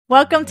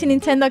Welcome to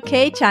Nintendo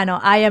K channel.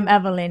 I am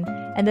Evelyn.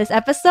 In this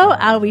episode,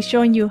 I'll be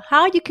showing you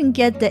how you can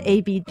get the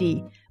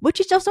ABD, which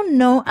is also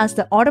known as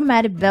the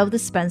Automatic Bell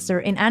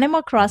Dispenser in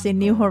Animal Crossing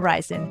New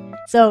Horizons.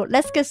 So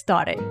let's get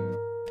started.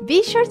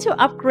 Be sure to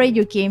upgrade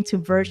your game to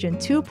version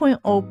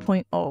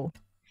 2.0.0.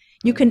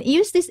 You can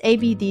use this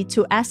ABD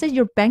to access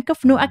your Bank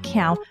of Nook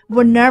account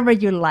whenever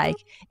you like.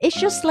 It's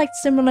just like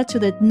similar to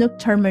the Nook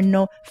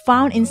terminal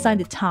found inside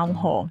the town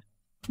hall.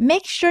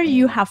 Make sure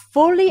you have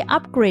fully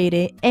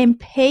upgraded and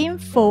paying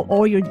for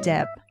all your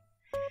debt.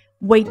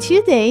 Wait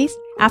 2 days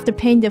after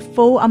paying the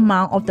full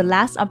amount of the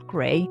last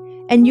upgrade,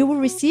 and you will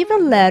receive a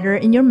letter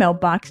in your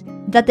mailbox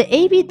that the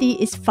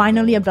ABD is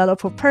finally available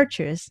for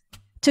purchase.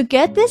 To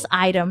get this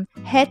item,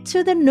 head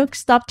to the Nook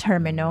Stop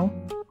terminal,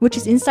 which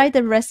is inside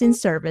the resident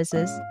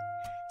services.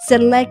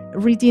 Select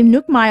Redeem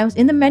Nook Miles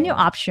in the menu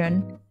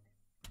option.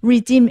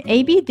 Redeem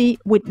ABD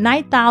with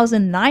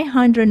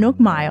 9,900 Nook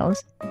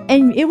Miles,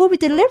 and it will be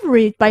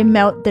delivered by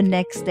mail the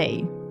next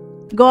day.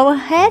 Go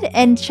ahead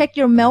and check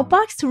your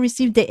mailbox to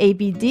receive the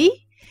ABD.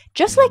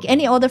 Just like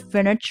any other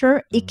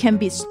furniture, it can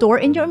be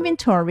stored in your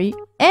inventory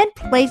and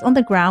placed on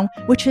the ground,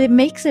 which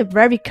makes it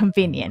very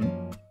convenient.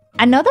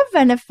 Another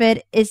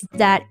benefit is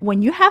that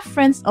when you have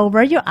friends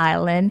over your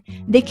island,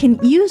 they can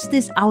use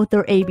this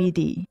outdoor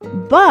ABD,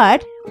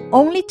 but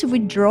only to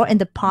withdraw and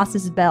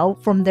deposit Bell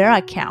from their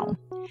account.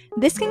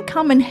 This can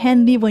come in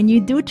handy when you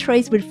do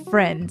trades with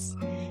friends.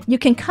 You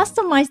can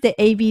customize the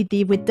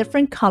ABD with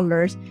different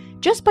colors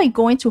just by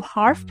going to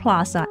Harv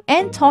Plaza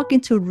and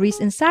talking to Reese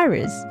and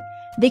Cyrus.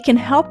 They can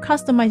help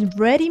customize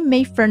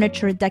ready-made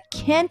furniture that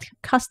can't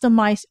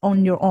customize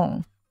on your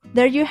own.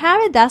 There you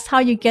have it. That's how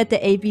you get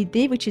the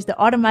ABD, which is the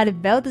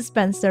Automatic Bell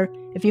Dispenser.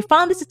 If you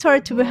found this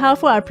tutorial to be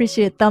helpful, I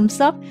appreciate a thumbs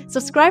up.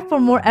 Subscribe for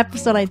more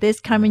episodes like this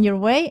coming your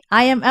way.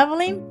 I am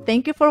Evelyn.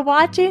 Thank you for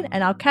watching,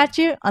 and I'll catch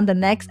you on the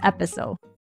next episode.